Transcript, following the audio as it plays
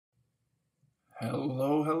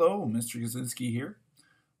Hello, hello, Mr. Kaczynski here.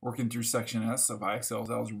 Working through Section S of IXL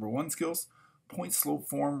Algebra 1 skills. Point slope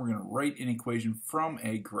form, we're going to write an equation from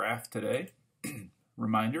a graph today.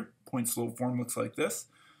 Reminder, point slope form looks like this.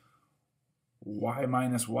 Y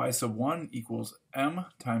minus y sub 1 equals m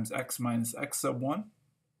times x minus x sub 1.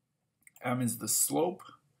 M is the slope,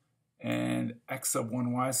 and x sub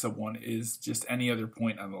 1, y sub 1 is just any other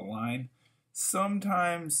point on the line.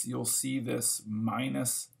 Sometimes you'll see this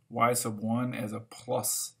minus y sub 1 as a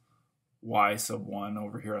plus y sub 1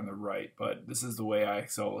 over here on the right, but this is the way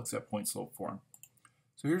IXL looks at point slope form.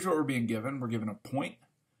 So here's what we're being given. We're given a point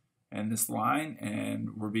and this line,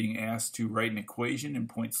 and we're being asked to write an equation in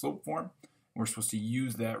point slope form. We're supposed to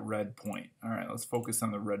use that red point. All right, let's focus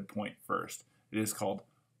on the red point first. It is called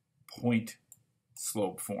point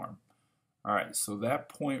slope form. All right, so that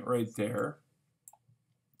point right there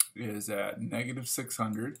is at negative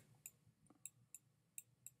 600,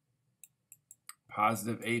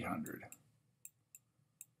 positive 800.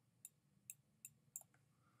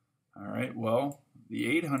 All right, well,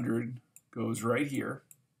 the 800 goes right here.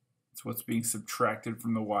 It's what's being subtracted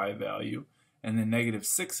from the y value. And the negative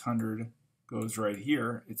 600 goes right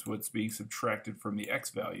here. It's what's being subtracted from the x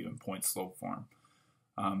value in point slope form.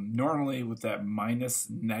 Normally with that minus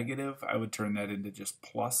negative, I would turn that into just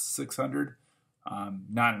plus 600.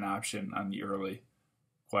 Not an option on the early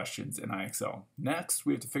questions in IXL. Next,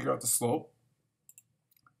 we have to figure out the slope.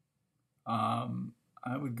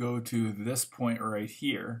 I would go to this point right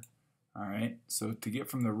here. All right, so to get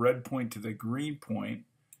from the red point to the green point,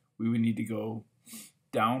 we would need to go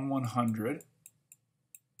down 100,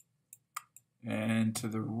 and to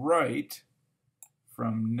the right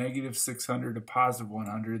from negative 600 to positive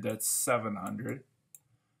 100, that's 700.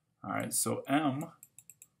 All right, so m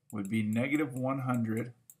would be negative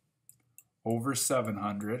 100 over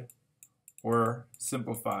 700, or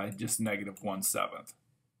simplified, just negative 1/7.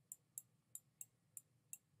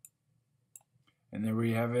 And there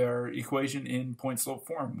we have our equation in point slope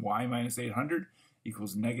form. Y minus 800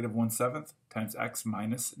 equals negative 1/7 times x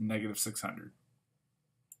minus negative 600.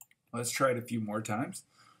 Let's try it a few more times.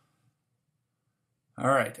 All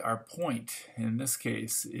right, our point in this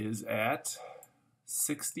case is at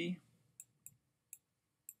 60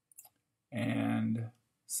 and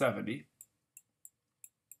 70.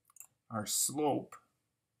 Our slope,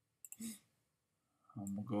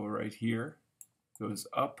 we'll go right here, goes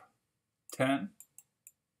up 10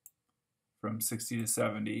 from 60 to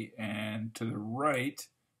 70, and to the right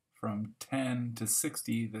from 10 to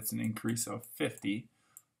 60, that's an increase of 50.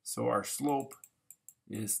 So our slope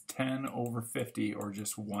is 10 over 50, or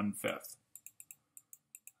just 1/5.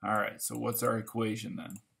 All right, so what's our equation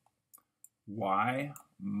then? Y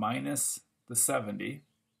minus the 70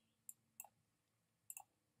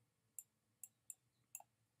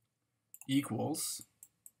 equals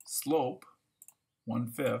slope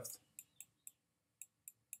 1/5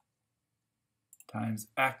 times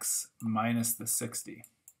x minus the 60.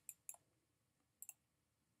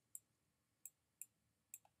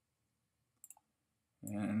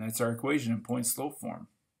 And that's our equation in point slope form.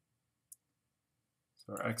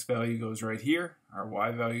 So our x value goes right here, our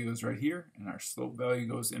y value goes right here, and our slope value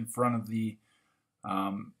goes in front of the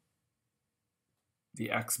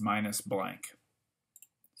x minus blank.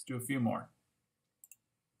 Let's do a few more.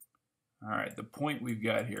 All right, the point we've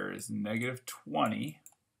got here is negative 20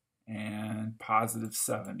 and positive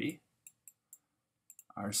 70.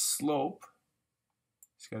 Our slope,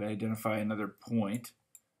 just got to identify another point,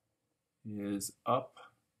 is up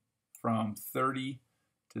from 30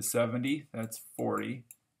 to 70, that's 40,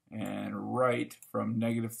 and right from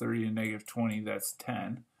negative 30 to negative 20, that's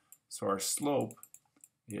 10. So our slope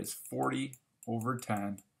is 40 over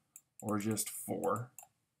 10, or just 4.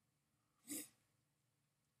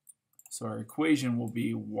 So our equation will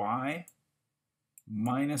be y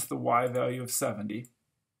minus the y value of 70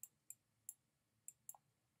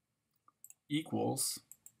 equals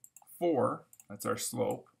 4, that's our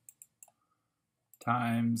slope,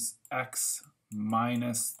 times x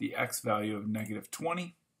minus the x value of negative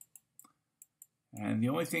 20. And the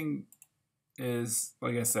only thing is,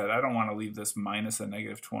 like I said, I don't want to leave this minus a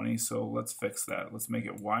negative 20, so let's fix that. Let's make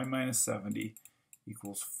it y minus 70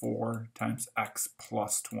 equals 4 times x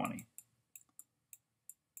plus 20.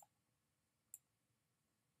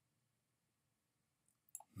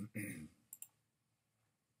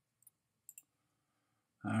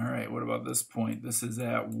 All right, what about this point? This is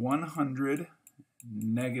at 100,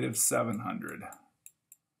 negative 700.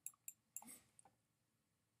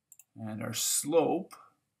 And our slope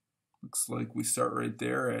looks like we start right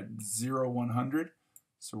there at 0, 100.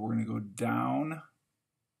 So we're going to go down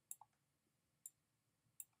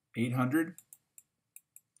 800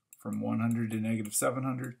 from 100 to negative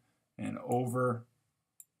 700 and over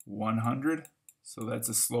 100. So that's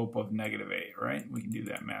a slope of negative 8, right? We can do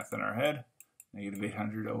that math in our head. Negative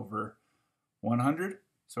 800 over 100.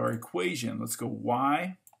 So our equation, let's go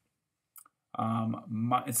y.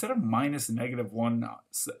 Instead of minus negative 1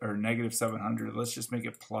 or negative 700, let's just make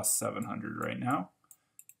it plus 700 right now.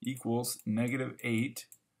 Equals negative 8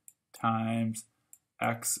 times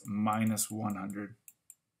x minus 100.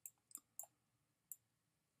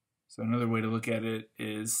 So another way to look at it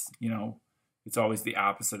is, it's always the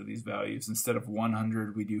opposite of these values. Instead of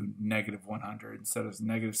 100, we do negative 100. Instead of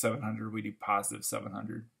negative 700, we do positive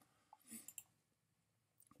 700.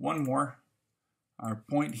 One more. Our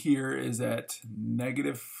point here is at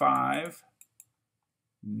negative 5,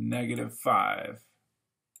 negative 5.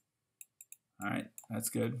 All right, that's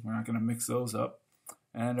good. We're not going to mix those up.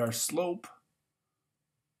 And our slope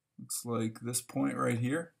looks like this point right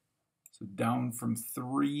here. So down from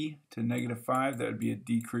 3 to negative 5, that would be a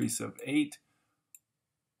decrease of 8.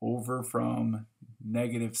 Over from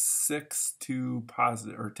negative 6 to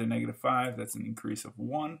to negative 5, that's an increase of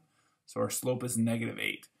 1. So our slope is negative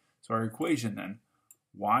 8. So our equation then,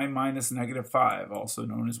 y minus negative 5, also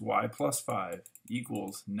known as y plus 5,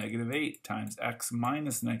 equals negative 8 times x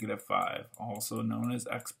minus negative 5, also known as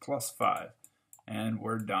x plus 5. And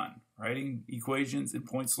we're done. Writing equations in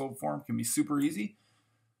point-slope form can be super easy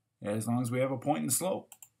as long as we have a point and slope.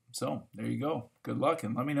 So there you go. Good luck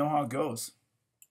and let me know how it goes.